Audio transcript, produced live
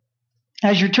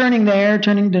As you're turning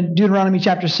to Deuteronomy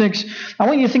chapter 6, I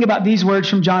want you to think about these words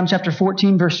from John chapter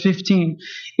 14, verse 15.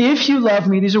 If you love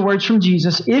me, these are words from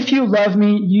Jesus, if you love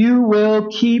me, you will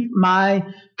keep my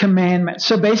commandments.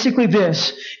 So basically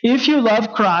this, if you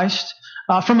love Christ,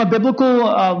 from a biblical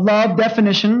love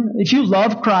definition, if you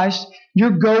love Christ,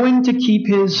 you're going to keep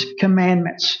his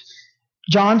commandments.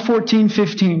 John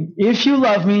 14:15. If you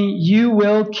love me, you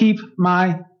will keep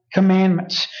my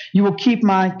commandments. You will keep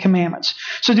my commandments.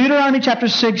 So Deuteronomy chapter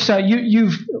 6,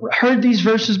 you've heard these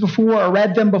verses before or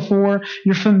read them before.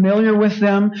 You're familiar with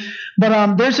them.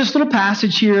 But there's this little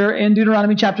passage here in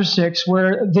Deuteronomy chapter 6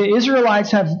 where the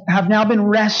Israelites have now been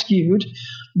rescued.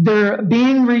 They're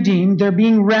being redeemed. They're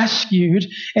being rescued.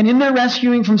 And in their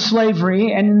rescuing from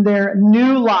slavery and in their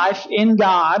new life in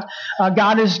God,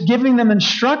 God is giving them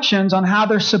instructions on how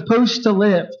they're supposed to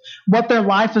live, what their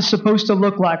life is supposed to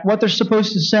look like, what they're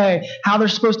supposed to say, how they're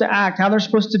supposed to act, how they're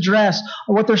supposed to dress,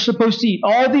 or what they're supposed to eat.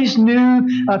 All these new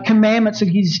commandments that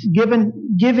he's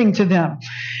giving to them.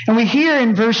 And we hear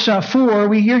in verse 4,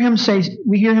 we hear him say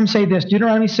this,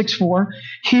 Deuteronomy 6:4,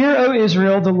 Hear, O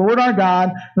Israel, the Lord our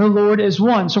God, the Lord is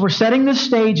one. So we're setting this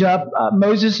stage up.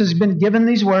 Moses has been given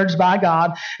these words by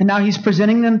God, and now he's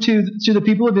presenting them to the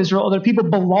people of Israel, the people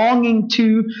belonging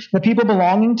to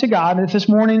God. And if this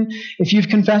morning, if you've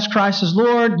confessed Christ as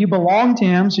Lord, you belong to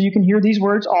him, so you can hear these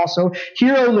words also.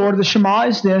 Hear, O Lord, the Shema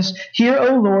is this. Hear,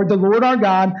 O Lord, the Lord our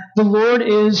God, the Lord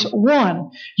is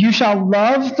one. You shall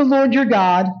love the Lord your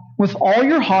God with all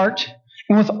your heart,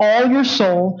 and with all your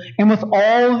soul, and with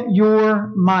all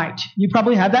your might. You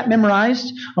probably have that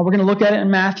memorized. We're going to look at it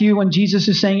in Matthew when Jesus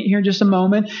is saying it here in just a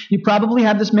moment. You probably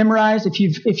have this memorized. If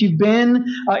you've been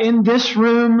in this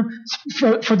room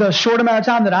for the short amount of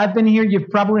time that I've been here, you've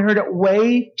probably heard it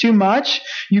way too much.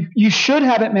 You should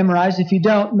have it memorized. If you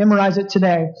don't, memorize it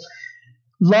today.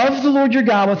 Love the Lord your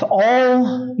God with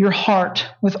all your heart,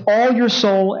 with all your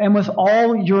soul, and with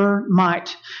all your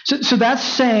might. So that's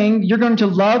saying you're going to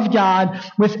love God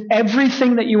with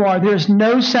everything that you are. There's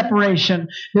no separation.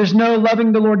 There's no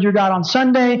loving the Lord your God on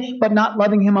Sunday, but not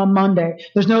loving him on Monday.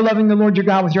 There's no loving the Lord your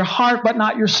God with your heart, but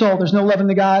not your soul. There's no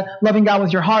loving God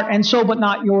with your heart and soul, but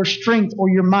not your strength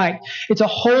or your might. It's a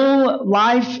whole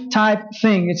life type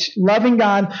thing. It's loving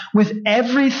God with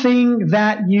everything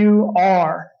that you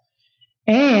are.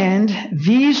 And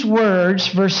these words,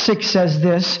 verse 6 says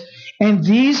this, and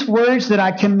these words that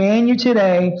I command you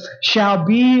today shall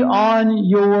be on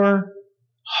your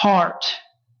heart.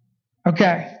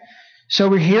 Okay, so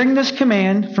we're hearing this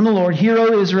command from the Lord. Hear,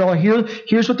 O Israel.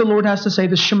 Here's what the Lord has to say,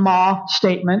 the Shema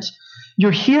statement.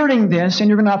 You're hearing this, and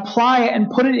you're going to apply it and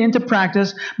put it into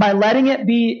practice by letting it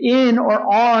be in or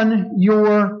on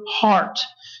your heart.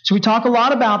 So we talk a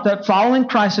lot about that following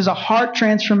Christ is a heart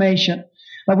transformation.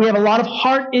 We have a lot of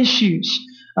heart issues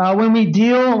when we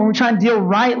try and deal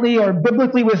rightly or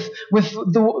biblically with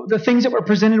the things that we're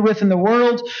presented with in the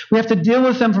world. We have to deal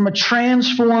with them from a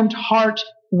transformed heart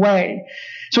way.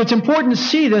 So it's important to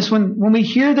see this when we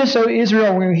hear this, O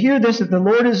Israel, when we hear this, that the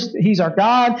Lord He's our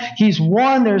God, He's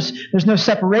one, there's no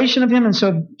separation of Him. And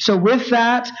so with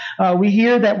that, we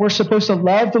hear that we're supposed to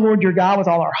love the Lord your God with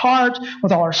all our heart,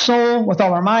 with all our soul, with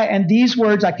all our might. And these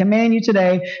words I command you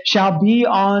today shall be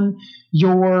on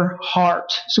your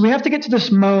heart. So we have to get to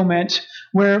this moment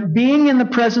where being in the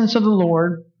presence of the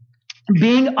Lord,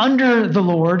 being under the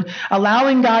Lord,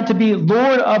 allowing God to be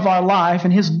Lord of our life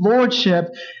and His Lordship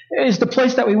is the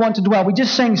place that we want to dwell. We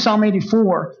just sang Psalm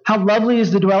 84. How lovely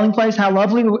is the dwelling place. How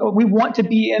lovely we want to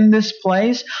be in this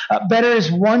place. Better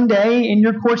is one day in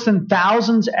your courts than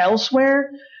thousands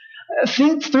elsewhere.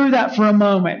 Think through that for a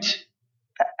moment.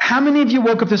 How many of you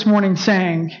woke up this morning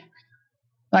saying,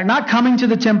 like not coming to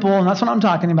the temple, and that's what I'm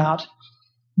talking about,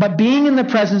 but being in the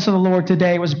presence of the Lord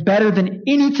today was better than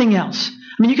anything else?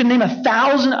 I mean, you can name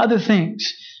 1,000 other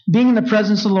things. Being in the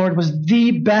presence of the Lord was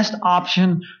the best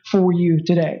option for you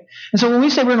today. And so when we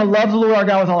say we're going to love the Lord our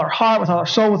God with all our heart, with all our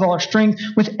soul, with all our strength,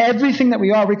 with everything that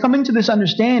we are, we're coming to this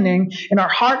understanding in our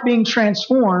heart being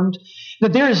transformed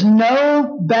that there is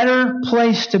no better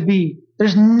place to be.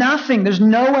 There's nothing, there's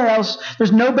nowhere else,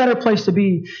 there's no better place to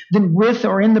be than with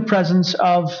or in the presence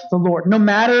of the Lord, no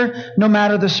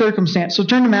matter the circumstance. So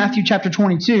turn to Matthew chapter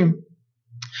 22.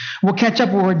 We'll catch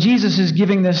up where Jesus is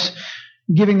giving this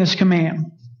command.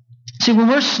 See, when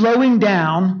we're slowing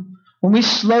down, when we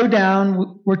slow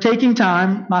down, we're taking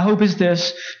time. My hope is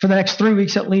this, for the next 3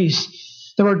 weeks at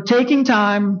least, that we're taking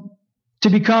time to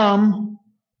become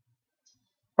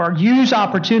or use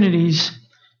opportunities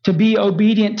to be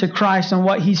obedient to Christ and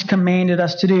what He's commanded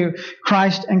us to do,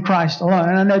 Christ and Christ alone.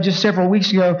 And I know just several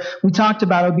weeks ago we talked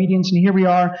about obedience, and here we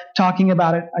are talking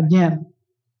about it again.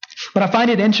 But I find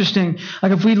it interesting,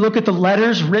 like if we look at the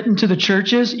letters written to the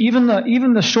churches, even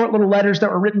the short little letters that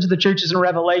were written to the churches in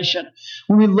Revelation,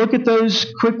 when we look at those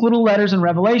quick little letters in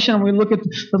Revelation, and we look at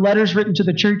the letters written to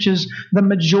the churches, the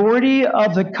majority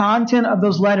of the content of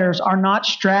those letters are not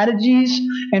strategies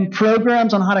and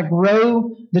programs on how to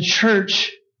grow the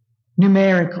church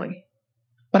numerically.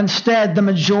 But instead, the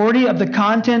majority of the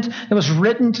content that was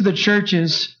written to the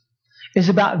churches is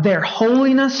about their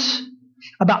holiness,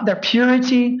 about their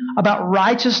purity, about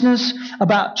righteousness,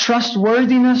 about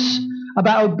trustworthiness,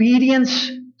 about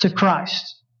obedience to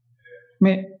Christ. I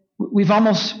mean, we've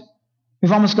almost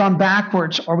gone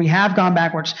backwards, or we have gone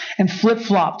backwards and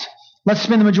flip-flopped. Let's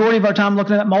spend the majority of our time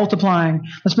looking at multiplying.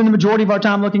 Let's spend the majority of our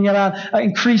time looking at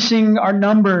increasing our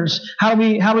numbers. How do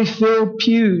we fill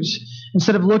pews?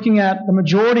 Instead of looking at the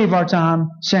majority of our time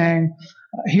saying,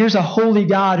 here's a holy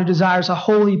God who desires a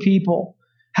holy people.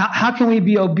 How can we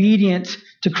be obedient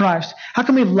to Christ? How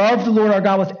can we love the Lord our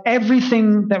God with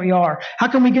everything that we are? How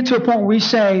can we get to a point where we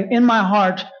say, in my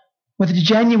heart, with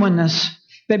genuineness,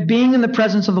 that being in the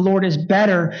presence of the Lord is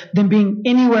better than being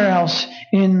anywhere else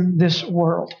in this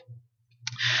world?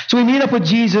 So we meet up with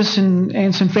Jesus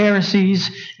and some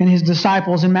Pharisees and his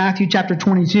disciples in Matthew chapter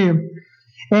 22.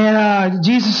 And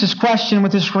Jesus is questioned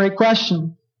with this great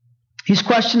question. He's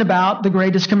questioned about the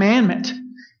greatest commandment.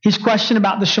 He's questioned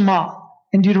about the Shema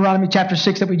in Deuteronomy chapter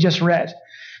 6 that we just read.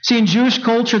 See, in Jewish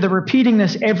culture, they're repeating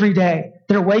this every day.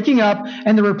 They're waking up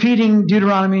and they're repeating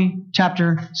Deuteronomy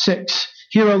chapter 6.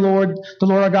 Hear, O Lord, the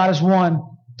Lord our God is one.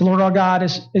 The Lord our God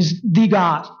is the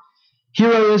God.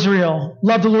 Hear, O Israel,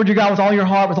 love the Lord your God with all your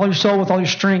heart, with all your soul, with all your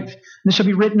strength. This shall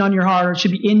be written on your heart, or it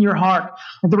should be in your heart.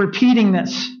 And they're repeating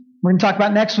this. We're going to talk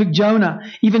about next week Jonah.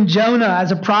 Even Jonah,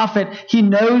 as a prophet, he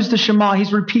knows the Shema.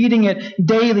 He's repeating it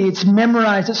daily. It's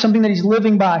memorized. It's something that he's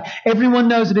living by. Everyone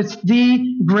knows that it's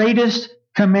the greatest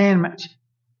commandment.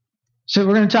 So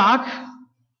we're going to talk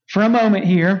for a moment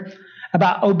here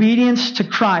about obedience to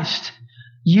Christ.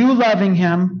 You loving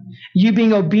him, you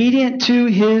being obedient to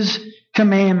his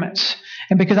commandments.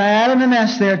 And because I added an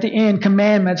S there at the end,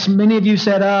 commandments, many of you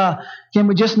said, can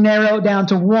we just narrow it down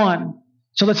to one?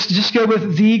 So let's just go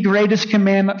with the greatest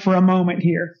commandment for a moment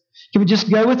here. Can we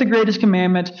just go with the greatest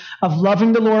commandment of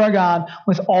loving the Lord our God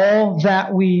with all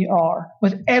that we are?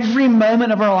 With every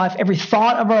moment of our life, every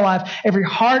thought of our life, every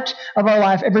heart of our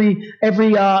life, every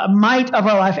might of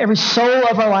our life, every soul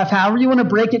of our life, however you want to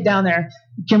break it down there.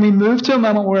 Can we move to a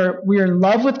moment where we are in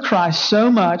love with Christ so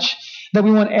much that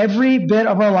we want every bit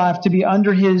of our life to be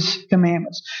under his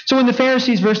commandments? So in the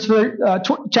Pharisees,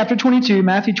 chapter 22,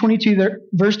 Matthew 22,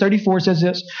 verse 34 says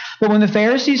this, "But when the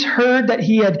Pharisees heard that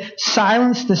he had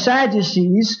silenced the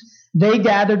Sadducees, they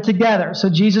gathered together." So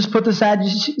Jesus put the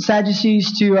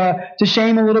Sadducees to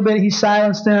shame a little bit. He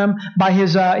silenced them by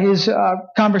his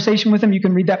conversation with them. You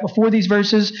can read that before these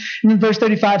verses. And then verse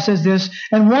 35 says this,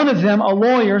 "And one of them, a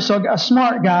lawyer," so a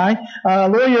smart guy, a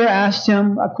lawyer asked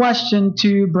him a question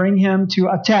to bring him to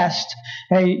a test.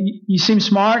 "Hey, you seem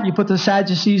smart. You put the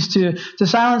Sadducees to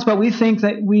silence, but we think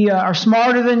that we are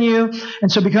smarter than you.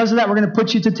 And so because of that, we're going to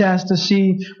put you to test to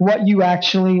see what you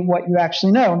actually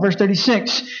know." In verse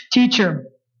 36, "Teacher,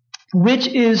 which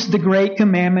is the great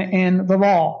commandment in the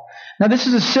law?" Now, this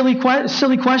is a silly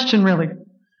question, really.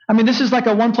 I mean, this is like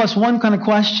a 1 + 1 kind of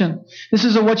question. This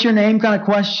is a what's your name kind of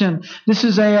question. This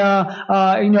is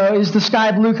is the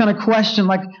sky blue kind of question.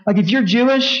 Like if you're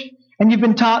Jewish and you've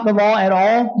been taught the law at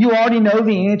all, you already know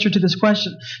the answer to this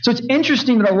question. So it's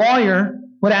interesting that a lawyer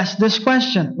would ask this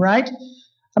question, right?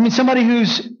 I mean, somebody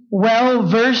who's well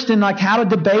versed in like how to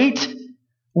debate,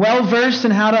 well versed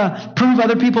in how to prove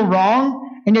other people wrong,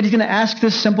 and yet he's going to ask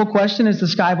this simple question: is the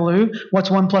sky blue? What's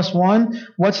 1 + 1?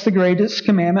 What's the greatest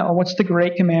commandment, or what's the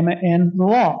great commandment in the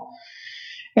law?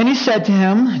 And he said to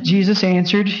him, Jesus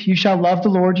answered, "You shall love the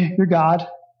Lord your God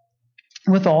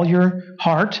with all your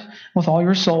heart, with all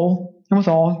your soul, and with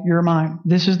all your mind.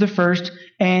 This is the first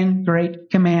and great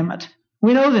commandment."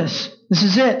 We know this. This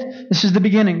is it. This is the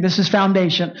beginning. This is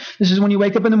foundation. This is when you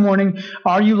wake up in the morning.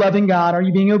 Are you loving God? Are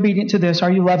you being obedient to this?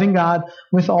 Are you loving God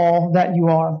with all that you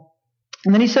are?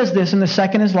 And then he says this, and the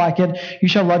second is like it: you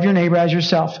shall love your neighbor as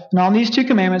yourself. And on these two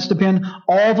commandments depend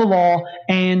all the law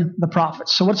and the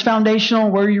prophets. So what's foundational?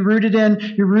 Where are you rooted in?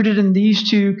 You're rooted in these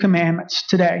two commandments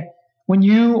today. When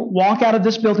you walk out of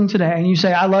this building today and you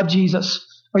say, "I love Jesus,"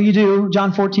 or you do,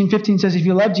 John 14:15 says, if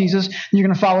you love Jesus, you're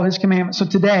going to follow his commandments. So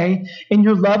today, in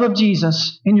your love of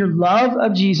Jesus,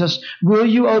 will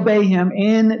you obey him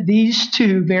in these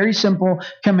two very simple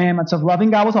commandments of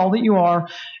loving God with all that you are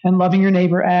and loving your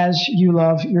neighbor as you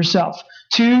love yourself?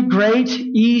 2 great,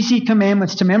 easy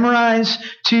commandments to memorize,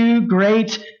 2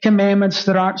 great commandments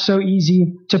that aren't so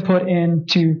easy to put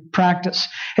into practice.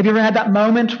 Have you ever had that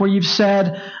moment where you've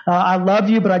said, I love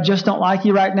you, but I just don't like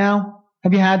you right now?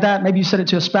 Have you had that? Maybe you said it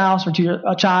to a spouse or to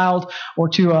a child or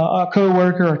to a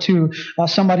coworker or to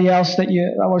somebody else that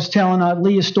I was telling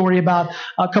Lee a story about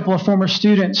a couple of former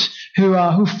students who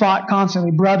fought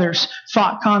constantly, brothers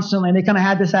fought constantly, and they kind of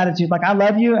had this attitude like, I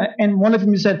love you. And one of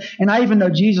them said, and I even know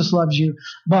Jesus loves you,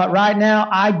 but right now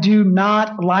I do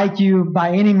not like you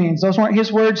by any means. Those weren't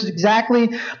his words exactly,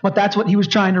 but that's what he was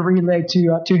trying to relay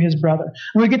to his brother.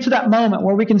 And we get to that moment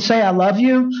where we can say, I love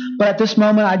you, but at this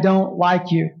moment I don't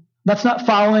like you. That's not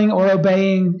following or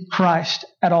obeying Christ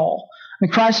at all. I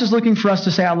mean, Christ is looking for us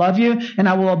to say, I love you, and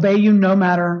I will obey you no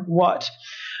matter what.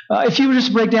 If you would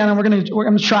just break down, and we're going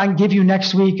to try and give you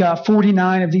next week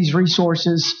 49 of these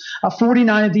resources,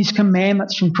 49 of these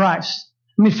commandments from Christ.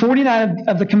 I mean, 49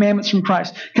 of the commandments from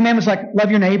Christ. Commandments like love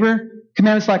your neighbor.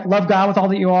 Commandments like love God with all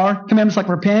that you are. Commandments like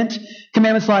repent.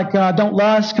 Commandments like don't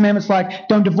lust. Commandments like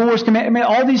don't divorce.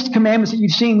 All these commandments that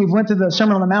you've seen, we've went through the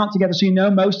Sermon on the Mount together, so you know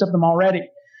most of them already.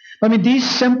 I mean, these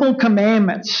simple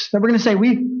commandments that we're going to say,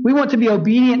 we want to be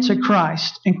obedient to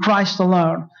Christ and Christ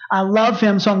alone. I love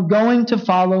him, so I'm going to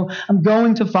follow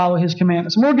his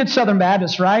commandments. And we're good Southern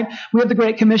Baptists, right? We have the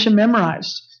Great Commission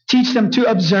memorized. Teach them to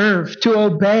observe, to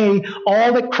obey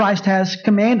all that Christ has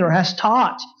commanded or has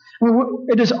taught.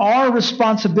 It is our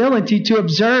responsibility to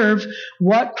observe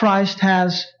what Christ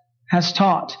has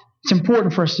taught. It's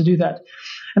important for us to do that.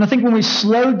 And I think when we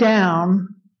slow down,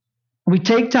 we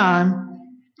take time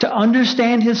to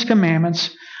understand his commandments,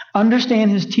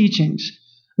 understand his teachings.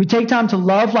 We take time to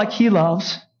love like he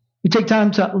loves. We take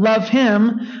time to love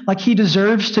him like he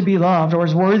deserves to be loved or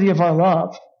is worthy of our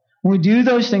love. When we do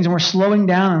those things and we're slowing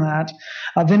down on that,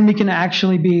 then we can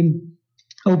actually be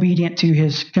obedient to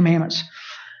his commandments.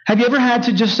 Have you ever had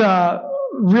to just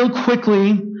real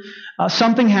quickly,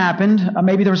 something happened,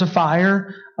 maybe there was a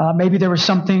fire, maybe there was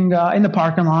something in the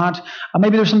parking lot,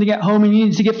 maybe there was something at home and you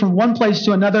needed to get from one place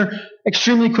to another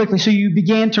extremely quickly, so you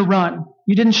began to run.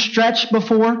 You didn't stretch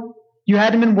before. You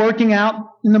hadn't been working out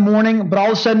in the morning, but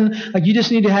all of a sudden, like you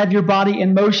just need to have your body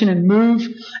in motion and move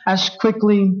as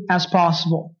quickly as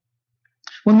possible.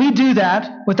 When we do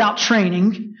that without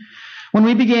training, when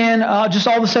we begin, just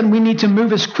all of a sudden we need to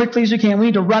move as quickly as we can. We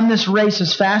need to run this race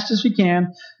as fast as we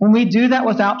can. When we do that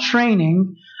without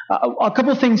training, a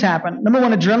couple of things happen. Number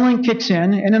one, adrenaline kicks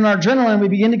in, and in our adrenaline, we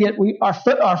begin to get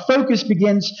our focus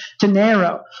begins to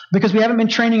narrow because we haven't been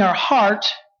training our heart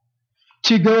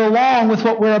to go along with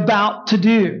what we're about to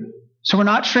do. So we're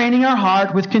not training our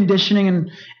heart with conditioning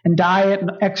and diet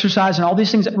and exercise and all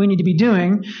these things that we need to be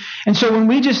doing. And so when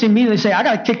we just immediately say, I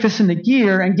got to kick this into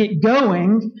gear and get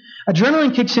going,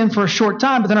 adrenaline kicks in for a short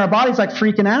time, but then our body's like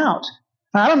freaking out.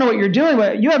 I don't know what you're doing,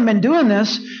 but you haven't been doing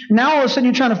this. Now all of a sudden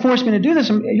you're trying to force me to do this,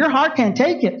 and your heart can't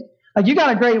take it. Like you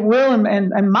got a great will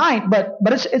and might, but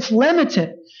it's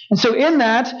limited. And so in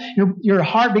that, your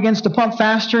heart begins to pump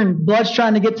faster and blood's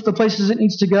trying to get to the places it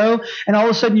needs to go. And all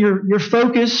of a sudden your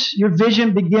focus, your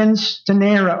vision begins to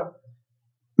narrow.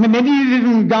 I mean, maybe you've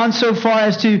even gone so far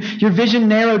as to your vision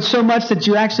narrowed so much that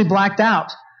you actually blacked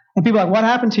out. And people are like, what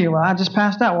happened to you? Well, I just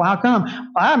passed out. Well, how come?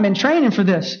 Well, I've been training for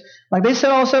this. Like they said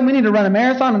all of a sudden we need to run a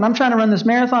marathon, and I'm trying to run this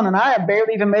marathon, and I have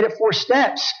barely even made it 4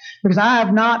 steps because I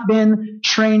have not been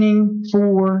training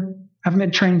for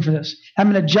this. I've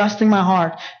been adjusting my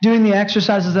heart, doing the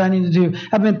exercises that I need to do.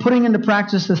 I've been putting into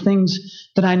practice the things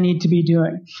that I need to be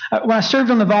doing. When I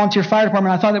served on the volunteer fire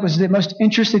department, I thought it was the most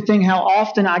interesting thing how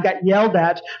often I got yelled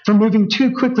at for moving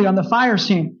too quickly on the fire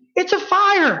scene. It's a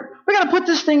fire. We got to put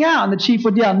this thing out. And the chief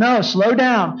would yell, no, slow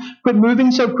down. Quit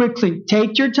moving so quickly.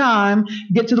 Take your time.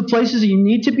 Get to the places that you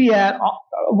need to be at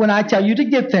when I tell you to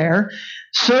get there,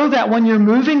 so that when you're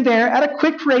moving there at a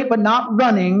quick rate but not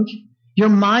running, your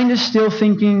mind is still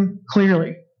thinking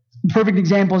clearly. A perfect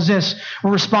example is this.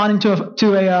 We're responding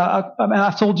and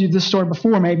I've told you this story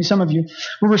before, maybe some of you.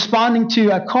 We're responding to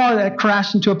a car that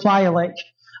crashed into a playa lake.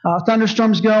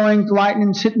 Thunderstorms going,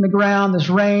 lightning's hitting the ground,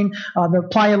 there's rain, the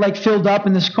playa lake filled up,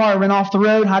 and this car ran off the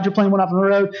road, hydroplane went off the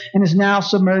road, and is now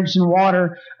submerged in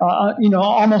water,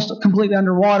 almost completely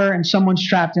underwater, and someone's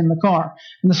trapped in the car.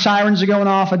 And the sirens are going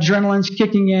off, adrenaline's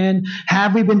kicking in.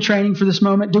 Have we been training for this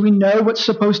moment? Do we know what's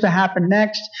supposed to happen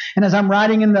next? And as I'm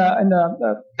riding in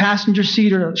the passenger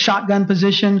seat or shotgun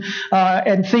position,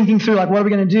 and thinking through, like, what are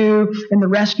we going to do in the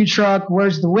rescue truck?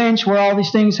 Where's the winch? Where are all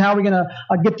these things? How are we going to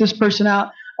get this person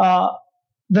out?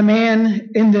 The man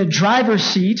in the driver's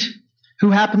seat, who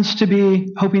happens to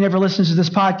be, hope he never listens to this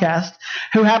podcast,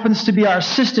 who happens to be our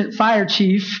assistant fire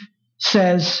chief,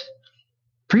 says,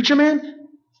 "Preacher man,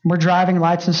 We're driving,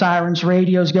 lights and sirens,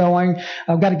 radio's going.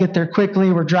 I've got to get there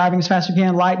quickly. We're driving as fast as we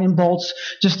can, lightning bolts,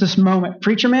 just this moment.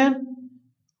 Preacher man,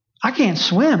 I can't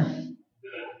swim.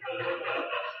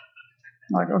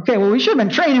 Like, okay, well, we should have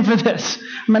been training for this.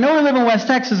 I know we live in West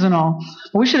Texas and all,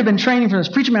 but we should have been training for this.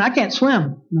 Preacher man, I can't swim.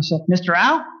 And I said, Mr.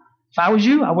 Al, if I was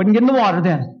you, I wouldn't get in the water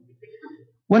then.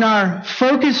 When our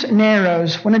focus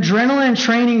narrows, when adrenaline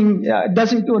training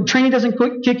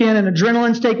doesn't kick in and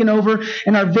adrenaline's taken over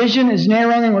and our vision is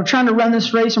narrowing and we're trying to run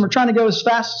this race and we're trying to go as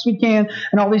fast as we can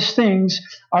and all these things,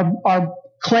 our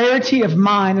clarity of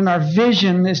mind and our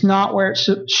vision is not where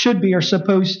it should be or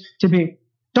supposed to be.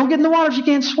 Don't get in the water if you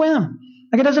can't swim.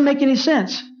 Like, it doesn't make any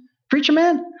sense. Preacher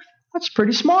man, that's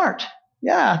pretty smart.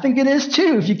 Yeah, I think it is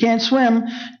too. If you can't swim,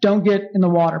 don't get in the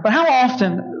water. But how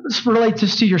often, this relates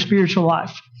this to your spiritual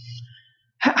life,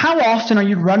 how often are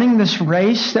you running this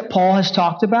race that Paul has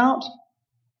talked about?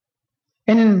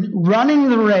 And in running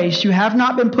the race, you have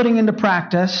not been putting into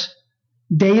practice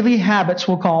daily habits,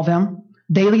 we'll call them,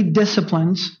 daily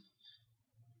disciplines.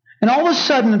 And all of a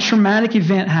sudden, a traumatic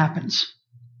event happens.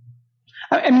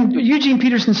 I mean, Eugene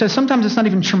Peterson says sometimes it's not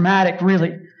even traumatic,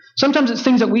 really. Sometimes it's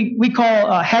things that we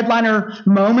call headliner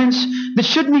moments that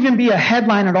shouldn't even be a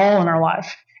headline at all in our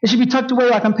life. It should be tucked away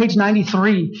like on page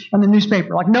 93 in the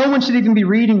newspaper. Like, no one should even be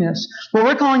reading this. But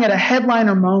we're calling it a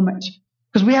headliner moment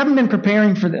because we haven't been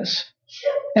preparing for this.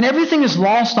 And everything is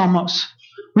lost almost.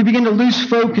 We begin to lose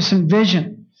focus and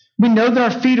vision. We know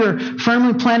that our feet are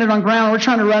firmly planted on ground. We're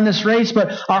trying to run this race,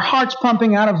 but our heart's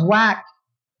pumping out of whack.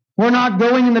 We're not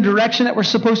going in the direction that we're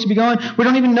supposed to be going. We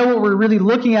don't even know what we're really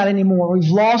looking at anymore. We've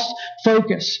lost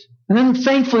focus. And then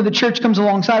thankfully the church comes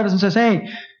alongside of us and says, hey,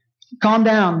 calm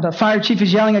down. The fire chief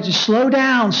is yelling at you, slow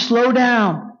down, slow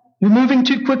down. You're moving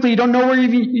too quickly. You don't know where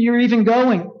you're even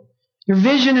going. Your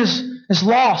vision is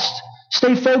lost.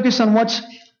 Stay focused on what's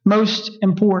most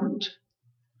important.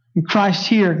 And Christ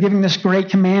here giving this great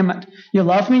commandment. You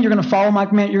love me, you're going to follow my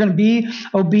command, you're going to be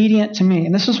obedient to me.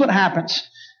 And this is what happens.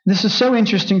 This is so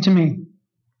interesting to me.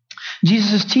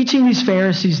 Jesus is teaching these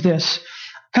Pharisees this,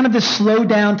 kind of this slow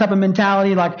down type of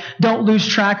mentality, like don't lose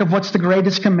track of what's the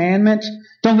greatest commandment.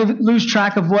 Don't lose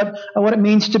track of what it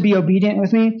means to be obedient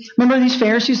with me. Remember, these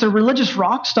Pharisees, they're religious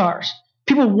rock stars.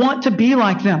 People want to be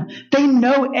like them. They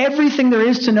know everything there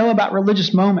is to know about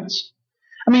religious moments.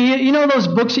 I mean, you know those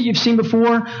books that you've seen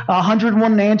before,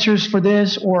 101 Answers for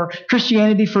this, or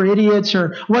Christianity for Idiots,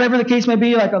 or whatever the case may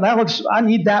be. Like, oh, I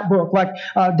need that book. Like,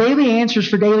 Daily Answers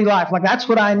for Daily Life. Like, that's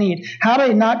what I need. How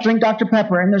to not drink Dr.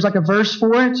 Pepper. And there's like a verse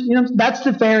for it. You know, that's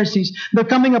the Pharisees. They're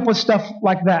coming up with stuff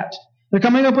like that. They're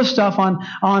coming up with stuff on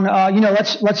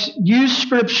let's use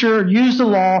Scripture, use the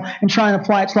law, and try and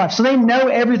apply it to life. So they know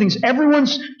everything. So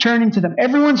everyone's turning to them.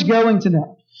 Everyone's going to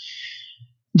them.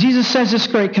 Jesus says this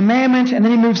great commandment, and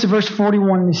then he moves to verse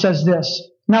 41, and he says this.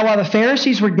 Now, while the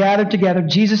Pharisees were gathered together,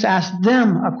 Jesus asked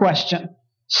them a question,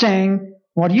 saying,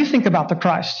 what do you think about the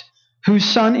Christ? Whose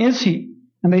son is he?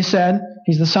 And they said,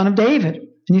 he's the son of David.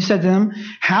 And he said to them,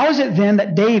 how is it then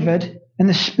that David in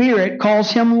the Spirit calls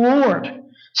him Lord,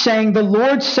 saying, the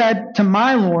Lord said to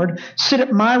my Lord, sit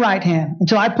at my right hand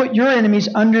until I put your enemies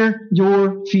under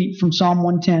your feet, from Psalm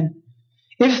 110.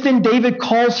 If then David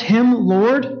calls him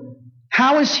Lord,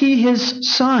 how is he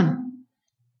his son?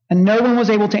 And no one was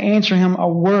able to answer him a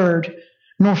word,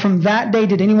 nor from that day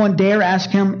did anyone dare ask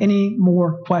him any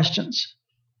more questions.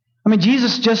 I mean,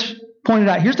 Jesus just pointed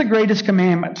out, here's the greatest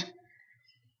commandment.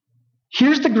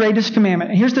 Here's the greatest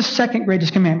commandment. And here's the second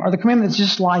greatest commandment, or the commandment that's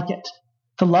just like it,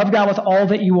 to love God with all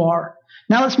that you are.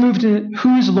 Now let's move to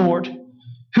who's Lord.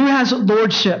 Who has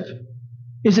lordship?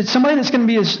 Is it somebody that's going to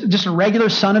be just a regular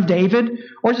son of David?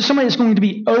 Or is it somebody that's going to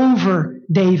be over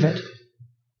David?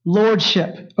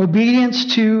 Lordship,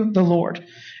 obedience to the Lord.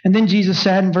 And then Jesus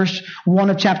said in verse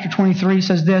 1 of chapter 23,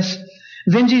 says this,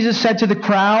 then Jesus said to the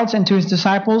crowds and to his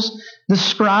disciples, the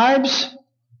scribes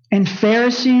and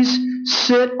Pharisees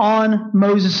sit on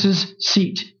Moses'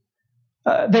 seat.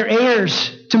 They're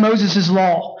heirs to Moses'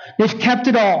 law. They've kept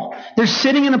it all. They're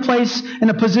sitting in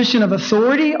a position of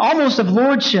authority, almost of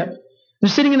lordship. They're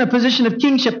sitting in a position of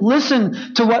kingship.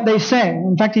 Listen to what they say.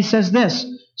 In fact, he says this,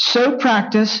 so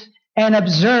practice and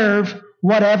observe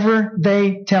whatever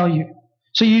they tell you.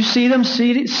 So you see them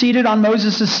seated on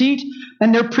Moses' seat,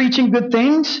 and they're preaching good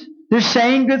things. They're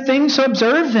saying good things, so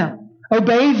observe them.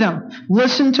 Obey them.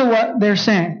 Listen to what they're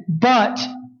saying. But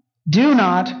do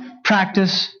not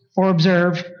practice or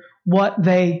observe what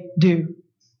they do.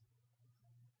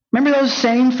 Remember those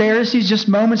same Pharisees just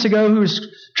moments ago who was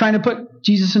trying to put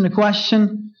Jesus into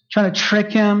question, trying to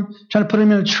trick him, trying to put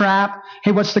him in a trap?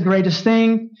 Hey, what's the greatest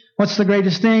thing? What's the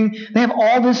greatest thing? They have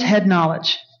all this head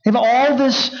knowledge. They have all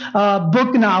this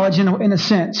book knowledge in a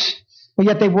sense, but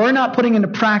yet they were not putting into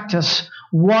practice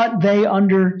what they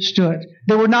understood.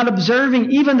 They were not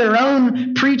observing even their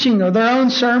own preaching or their own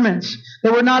sermons. They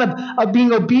were not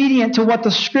being obedient to what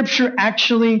the Scripture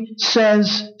actually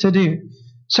says to do.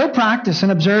 So practice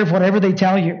and observe whatever they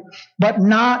tell you, but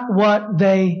not what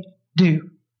they do.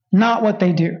 Not what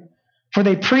they do. For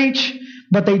they preach,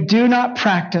 but they do not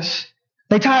practice.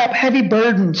 They tie up heavy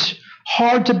burdens,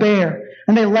 hard to bear,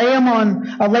 and they lay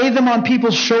them on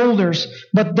people's shoulders,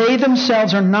 but they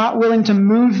themselves are not willing to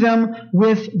move them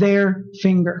with their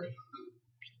finger.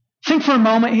 Think for a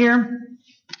moment here.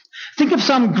 Think of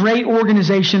some great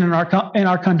organization in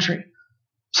our country,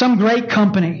 some great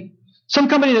company, some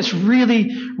company that's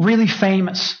really, really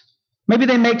famous. Maybe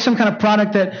they make some kind of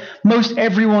product that most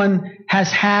everyone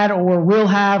has had or will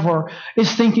have or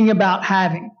is thinking about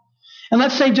having. And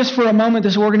let's say just for a moment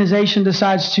this organization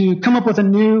decides to come up with a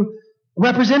new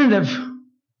representative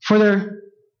for their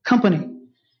company.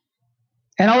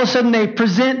 And all of a sudden they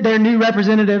present their new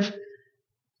representative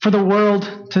for the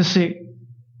world to see.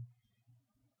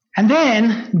 And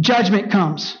then judgment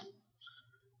comes.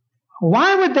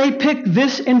 Why would they pick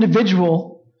this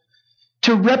individual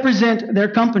to represent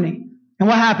their company? And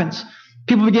what happens?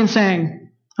 People begin saying,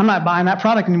 I'm not buying that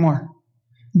product anymore.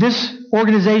 This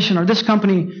organization or this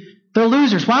company, they're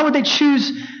losers. Why would they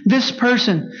choose this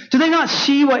person? Do they not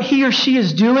see what he or she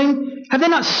is doing? Have they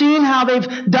not seen how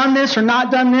they've done this or not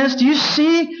done this? Do you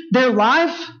see their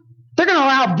life? They're going to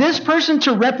allow this person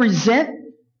to represent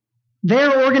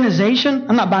their organization?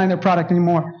 I'm not buying their product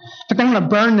anymore. In fact, I'm going to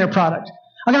burn their product.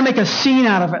 I'm going to make a scene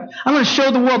out of it. I'm going to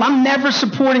show the world I'm never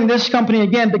supporting this company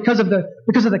again because of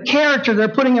the character they're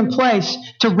putting in place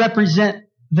to represent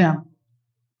them.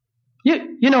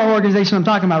 You know what organization I'm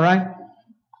talking about, right?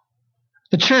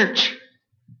 The church.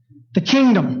 The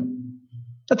kingdom.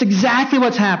 That's exactly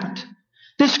what's happened.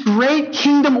 This great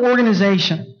kingdom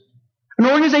organization. An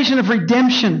organization of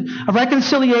redemption, of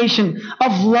reconciliation,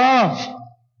 of love.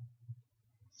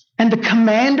 And the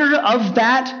commander of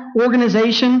that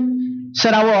organization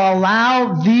said, I will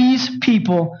allow these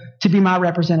people to be my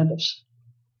representatives.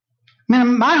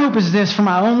 Man, my hope is this for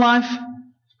my own life.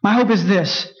 My hope is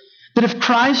this, that if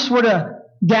Christ were to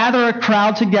gather a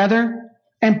crowd together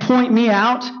and point me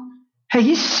out, hey,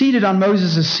 he's seated on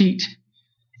Moses' seat.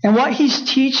 And what he's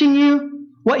teaching you,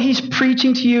 what he's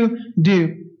preaching to you,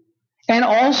 do. And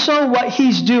also what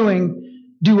he's doing,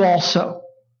 do also.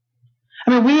 I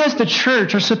mean, we as the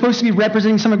church are supposed to be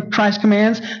representing some of Christ's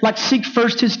commands, like seek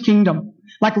first his kingdom,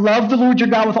 like love the Lord your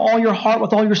God with all your heart,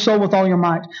 with all your soul, with all your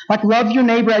might, like love your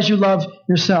neighbor as you love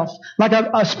yourself, like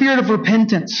a spirit of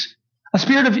repentance, a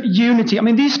spirit of unity. I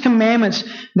mean, these commandments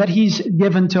that he's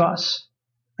given to us,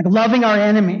 like loving our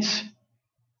enemies,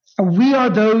 we are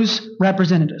those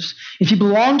representatives. If you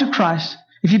belong to Christ,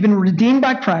 if you've been redeemed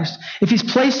by Christ, if he's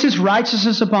placed his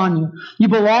righteousness upon you, you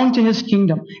belong to his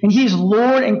kingdom. And he is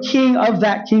Lord and King of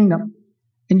that kingdom.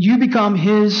 And you become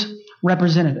his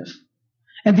representative.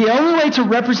 And the only way to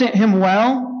represent him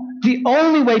well,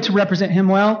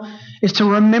 is to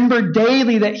remember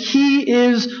daily that he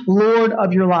is Lord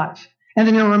of your life. And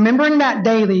then in remembering that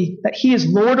daily, that he is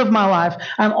Lord of my life,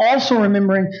 I'm also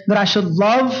remembering that I should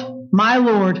love my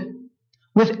Lord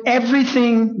with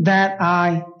everything that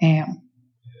I am.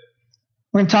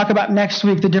 We're going to talk about next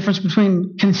week the difference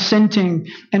between consenting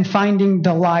and finding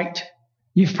delight.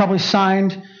 You've probably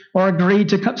signed or agreed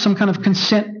to some kind of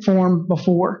consent form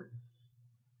before.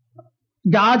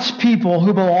 God's people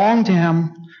who belong to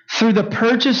him through the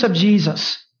purchase of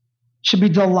Jesus should be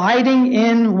delighting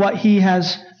in what he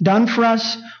has done for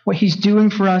us, what he's doing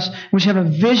for us. We should have a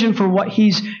vision for what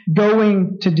he's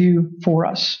going to do for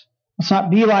us. Let's not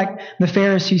be like the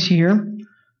Pharisees here,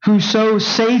 who so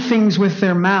say things with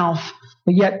their mouth,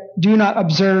 but yet do not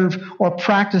observe or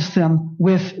practice them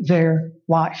with their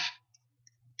life.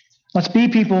 Let's be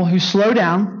people who slow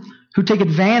down, who take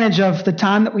advantage of the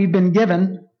time that we've been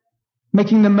given,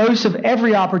 making the most of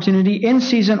every opportunity in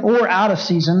season or out of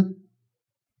season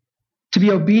to be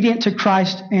obedient to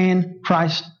Christ and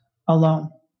Christ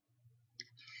alone.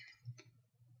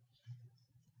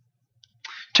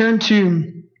 Turn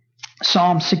to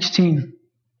Psalm 16.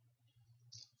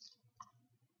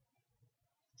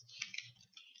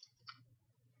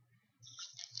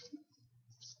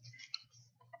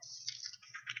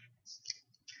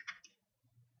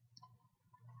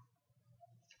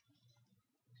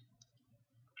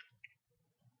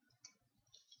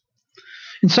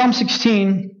 In Psalm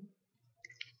 16,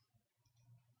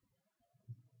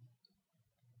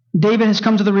 David has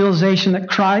come to the realization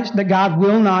that God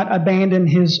will not abandon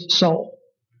his soul.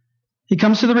 He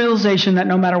comes to the realization that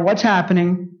no matter what's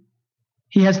happening,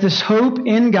 He has this hope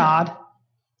in God.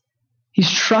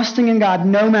 He's trusting in God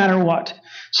no matter what.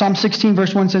 Psalm 16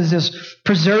 verse 1 says this,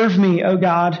 "Preserve me, O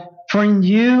God, for in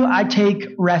you I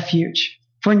take refuge."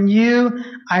 For in you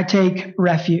I take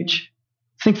refuge.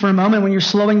 Think for a moment, when you're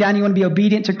slowing down, you want to be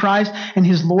obedient to Christ and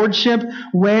His Lordship.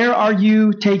 Where are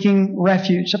you taking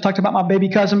refuge? I've talked about my baby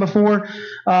cousin before,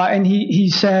 and he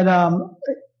said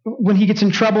when he gets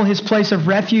in trouble, his place of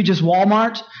refuge is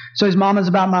Walmart. So his mom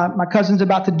is my cousin's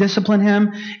about to discipline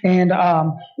him, and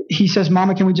he says,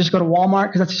 "Mama, can we just go to Walmart?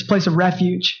 Because that's his place of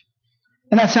refuge."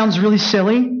 And that sounds really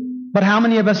silly, but how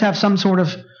many of us have some sort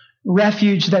of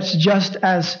refuge that's just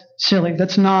as silly?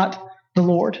 That's not the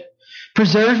Lord.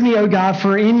 Preserve me, O God,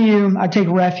 for in you I take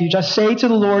refuge. I say to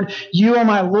the Lord, you are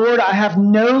my Lord. I have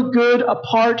no good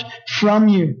apart from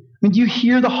you. I mean, do you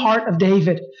hear the heart of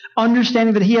David,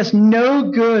 understanding that he has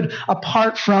no good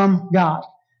apart from God?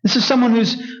 This is someone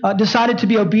who's decided to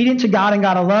be obedient to God and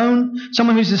God alone.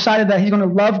 Someone who's decided that he's going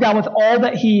to love God with all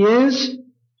that he is.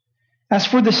 As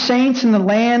for the saints in the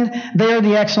land, they are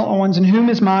the excellent ones, in whom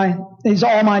is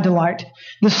all my delight.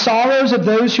 The sorrows of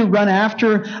those who run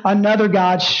after another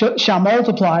God shall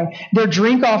multiply. Their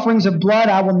drink offerings of blood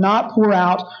I will not pour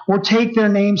out, or take their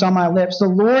names on my lips. The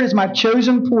Lord is my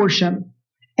chosen portion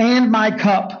and my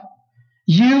cup.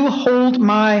 You hold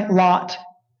my lot.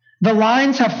 The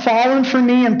lines have fallen for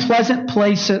me in pleasant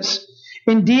places.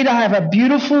 Indeed, I have a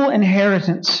beautiful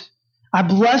inheritance. I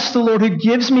bless the Lord who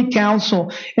gives me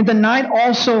counsel. In the night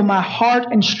also my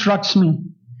heart instructs me.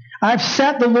 I have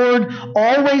set the Lord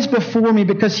always before me,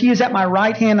 because he is at my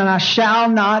right hand, and I shall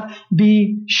not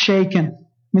be shaken.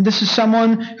 I mean, this is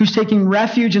someone who's taking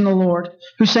refuge in the Lord,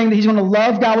 who's saying that he's going to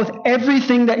love God with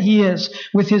everything that he is,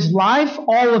 with his life,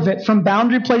 all of it, from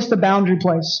boundary place to boundary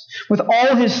place, with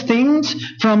all his things,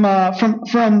 and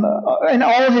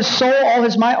all his soul, all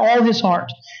his might, all his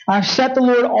heart. I've set the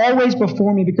Lord always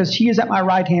before me, because he is at my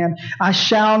right hand. I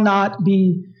shall not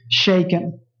be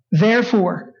shaken.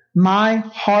 Therefore, my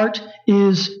heart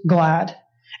is glad,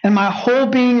 and my whole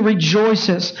being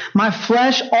rejoices. My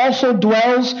flesh also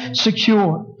dwells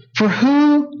secure.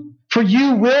 For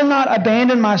you will not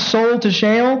abandon my soul to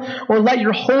Sheol, or let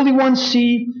your Holy One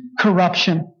see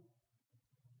corruption.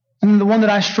 And the one that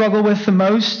I struggle with the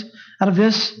most out of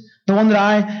this, the one that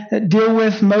I deal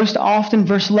with most often,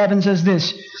 verse 11 says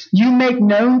this, you make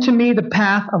known to me the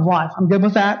path of life. I'm good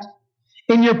with that.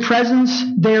 In your presence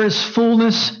there is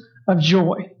fullness of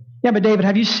joy. Yeah, but David,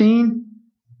 have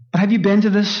you been to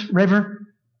this river?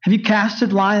 Have you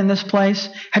casted line in this place?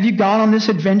 Have you gone on this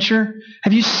adventure?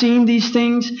 Have you seen these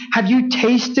things? Have you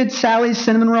tasted Sally's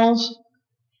cinnamon rolls?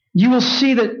 You will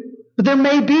see that, but there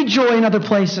may be joy in other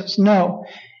places. No.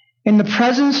 In the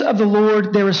presence of the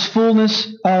Lord, there is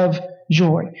fullness of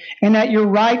joy. And at your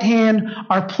right hand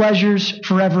are pleasures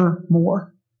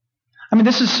forevermore. I mean,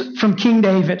 this is from King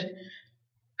David,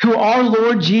 who our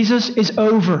Lord Jesus is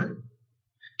over.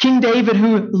 King David,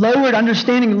 who lowered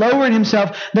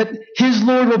himself, that his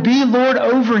Lord will be Lord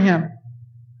over him.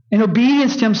 In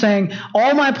obedience to him, saying,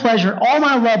 all my pleasure, all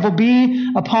my love will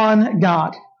be upon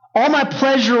God. All my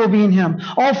pleasure will be in him.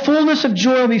 All fullness of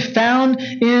joy will be found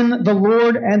in the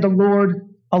Lord, and the Lord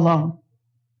alone.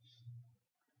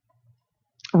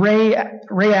 Ray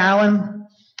Allen,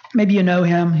 maybe you know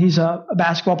him. He's a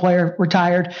basketball player,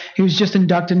 retired. He was just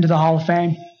inducted into the Hall of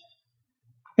Fame.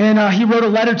 And he wrote a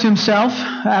letter to himself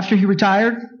after he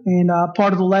retired. And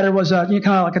part of the letter was kind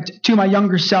of like a to my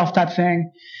younger self type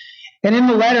thing. And in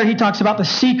the letter, he talks about the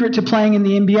secret to playing in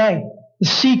the NBA. The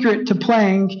secret to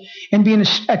playing and being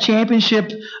a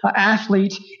championship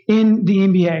athlete in the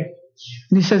NBA.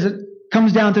 And he says it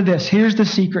comes down to this. Here's the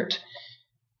secret.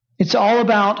 It's all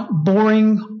about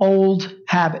boring old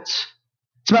habits.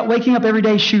 It's about waking up every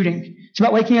day shooting. It's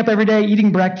about waking up every day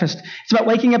eating breakfast. It's about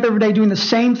waking up every day doing the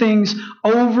same things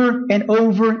over and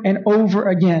over and over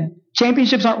again.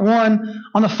 Championships aren't won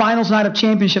on the finals night of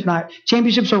championship night.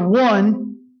 Championships are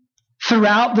won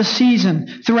throughout the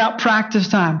season, throughout practice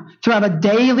time, throughout a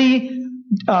daily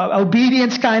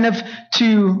obedience kind of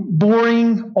to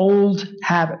boring old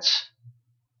habits.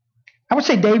 I would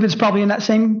say David's probably in that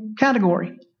same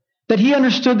category. That he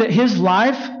understood that his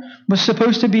life was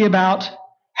supposed to be about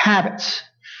habits,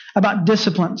 about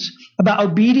disciplines, about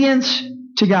obedience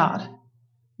to God.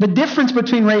 The difference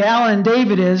between Ray Allen and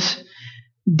David is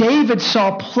David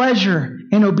saw pleasure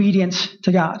in obedience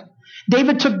to God.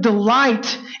 David took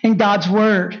delight in God's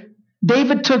word.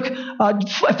 David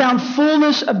found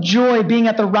fullness of joy being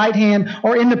at the right hand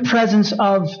or in the presence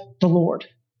of the Lord.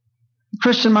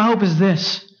 Christian, my hope is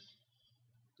this,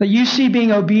 that you see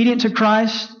being obedient to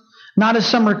Christ not as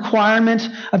some requirement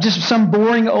of just some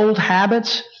boring old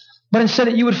habits, but instead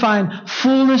that you would find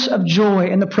fullness of joy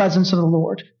in the presence of the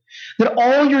Lord. That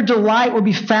all your delight will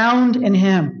be found in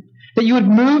Him. That you would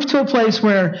move to a place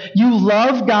where you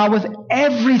love God with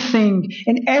everything,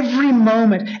 in every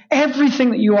moment, everything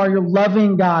that you are, you're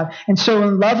loving God. And so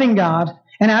in loving God,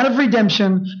 and out of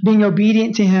redemption, being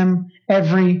obedient to Him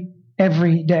every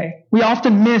day. We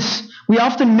often miss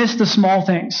the small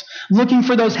things, looking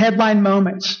for those headline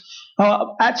moments.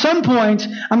 At some point,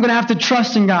 I'm going to have to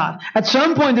trust in God. At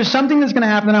some point, there's something that's going to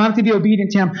happen and I'll have to be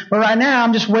obedient to Him. But right now,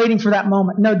 I'm just waiting for that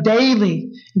moment. No,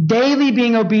 daily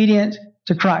being obedient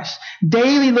to Christ.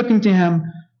 Daily looking to Him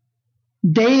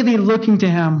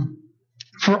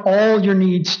for all your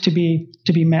needs to be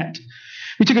met.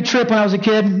 We took a trip when I was a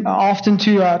kid, often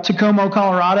to Como,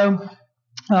 Colorado,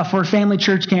 for a family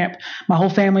church camp. My whole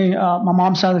family, my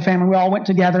mom's side of the family, we all went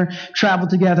together, traveled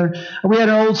together. We had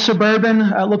an old Suburban,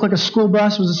 looked like a school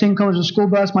bus. It was the same color as a school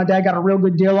bus. My dad got a real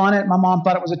good deal on it. My mom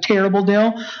thought it was a terrible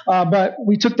deal. But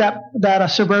we took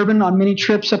that Suburban on many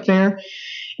trips up there.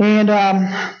 And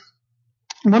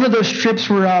one of those trips,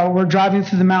 we're driving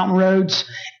through the mountain roads,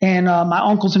 and my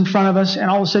uncle's in front of us, and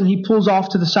all of a sudden he pulls off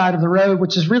to the side of the road,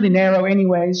 which is really narrow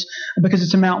anyways, because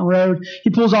it's a mountain road.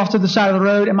 He pulls off to the side of the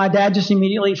road, and my dad just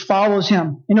immediately follows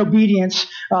him in obedience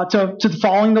to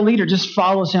following the leader, just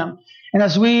follows him. And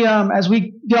as we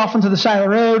get off into the side of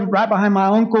the road, right behind my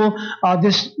uncle,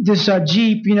 this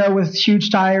Jeep, with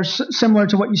huge tires, similar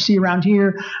to what you see around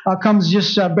here, comes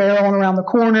just barreling around the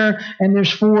corner, and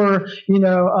there's 4,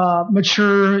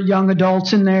 mature young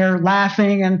adults in there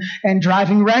laughing and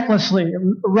driving recklessly,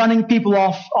 running people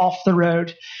off the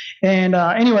road. And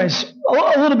anyways,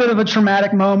 a little bit of a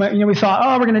traumatic moment. We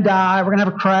thought, we're going to die, we're going to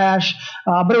have a crash.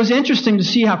 But it was interesting to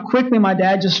see how quickly my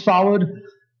dad just followed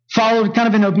kind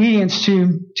of in obedience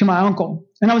to my uncle.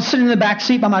 And I was sitting in the back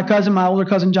seat by my older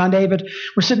cousin, John David.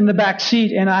 We're sitting in the back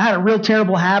seat, and I had a real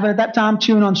terrible habit at that time,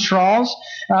 chewing on straws.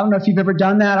 I don't know if you've ever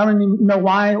done that. I don't even know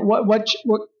why, what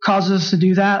causes us to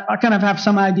do that. I kind of have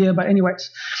some idea, but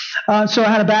anyways. So I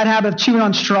had a bad habit of chewing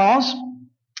on straws.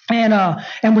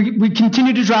 And we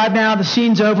continued to drive now. The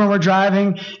scene's over and we're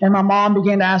driving. And my mom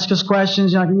began to ask us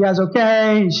questions. Are you guys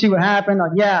okay? You see what happened?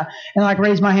 Like, yeah. And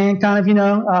raise my hand kind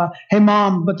of, hey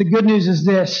Mom, but the good news is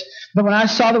this. But when I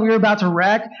saw that we were about to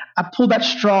wreck, I pulled that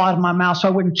straw out of my mouth so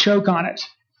I wouldn't choke on it.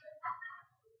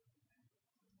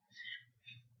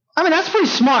 I mean, that's pretty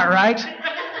smart, right?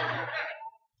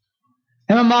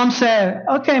 And my mom said,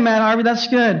 okay, man, Harvey, that's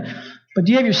good. But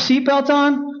do you have your seatbelt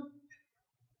on?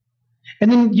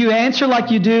 And then you answer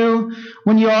like you do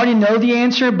when you already know the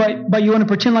answer, but you want to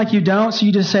pretend like you don't. So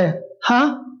you just say,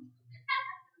 huh?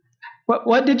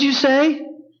 What did you say?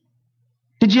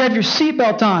 Did you have your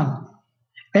seatbelt on?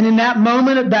 And in that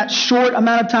moment, of that short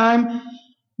amount of time,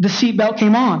 the seatbelt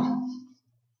came on.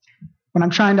 When I'm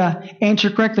trying to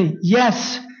answer correctly,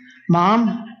 yes,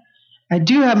 Mom, I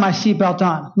do have my seatbelt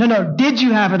on. No, did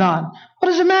you have it on? What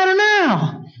does it matter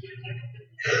now?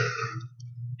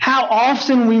 How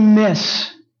often we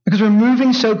miss, because we're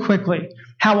moving so quickly,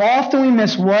 how often we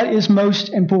miss what is most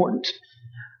important.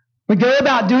 We go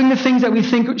about doing the things that we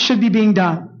think should be being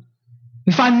done.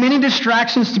 We find many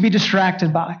distractions to be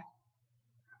distracted by.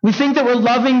 We think that we're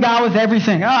loving God with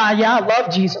everything. I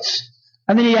love Jesus.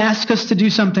 And then He asks us to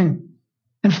do something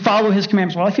and follow His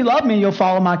commandments. Well, if you love me, you'll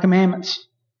follow my commandments.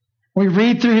 We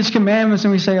read through His commandments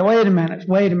and we say, wait a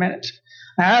minute.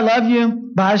 I love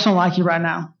you, but I just don't like you right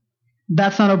now.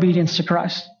 That's not obedience to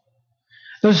Christ.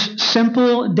 Those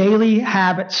simple daily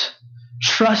habits,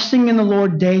 trusting in the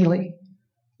Lord daily,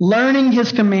 learning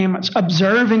His commandments,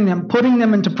 observing them, putting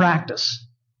them into practice.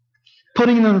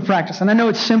 And I know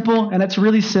it's simple and it's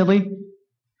really silly,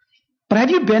 but have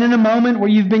you been in a moment where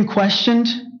you've been questioned?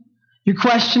 You're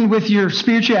questioned with your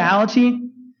spirituality.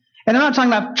 And I'm not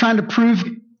talking about trying to prove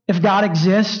if God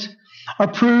exists, or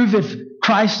prove if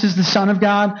Christ is the Son of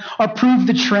God, or prove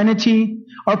the Trinity,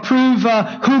 or prove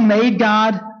who made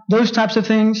God, those types of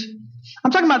things.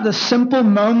 I'm talking about the simple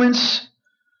moments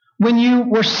when you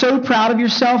were so proud of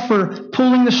yourself for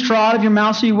pulling the straw out of your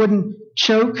mouth so you wouldn't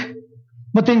choke,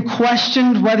 but then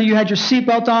questioned whether you had your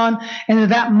seatbelt on. And in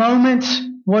that moment,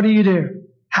 what do?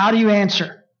 How do you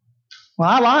answer? Well,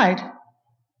 I lied.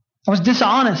 I was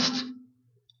dishonest.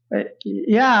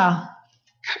 Yeah,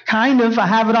 kind of. I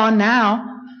have it on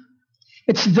now.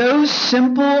 It's those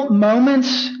simple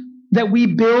moments that we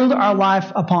build our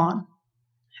life upon.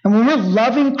 And when we're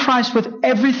loving Christ with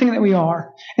everything that we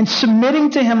are and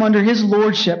submitting to Him under His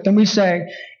lordship, then we say,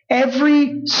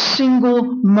 every single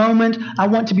moment I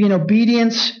want to be in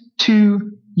obedience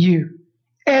to you.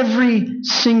 Every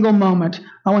single moment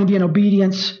I want to be in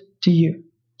obedience to you.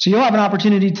 So you'll have an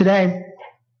opportunity today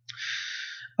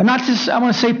I want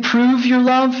to say prove your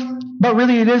love, but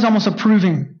really it is almost a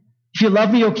proving. If you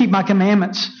love me, you'll keep my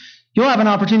commandments. You'll have an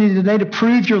opportunity today to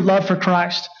prove your love for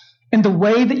Christ in the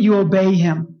way that you obey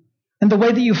him, in the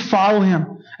way that you follow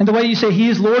him, in the way you say he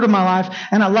is Lord of my life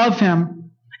and I love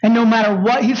him. And no matter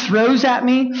what he throws at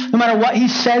me, no matter what he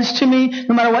says to me,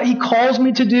 no matter what he calls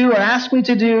me to do or asks me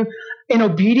to do, in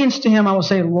obedience to him, I will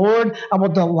say, Lord, I will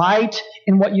delight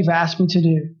in what you've asked me to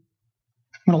do.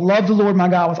 I'm going to love the Lord my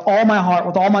God with all my heart,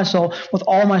 with all my soul, with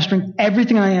all my strength,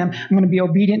 everything I am. I'm going to be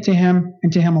obedient to him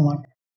and to him alone.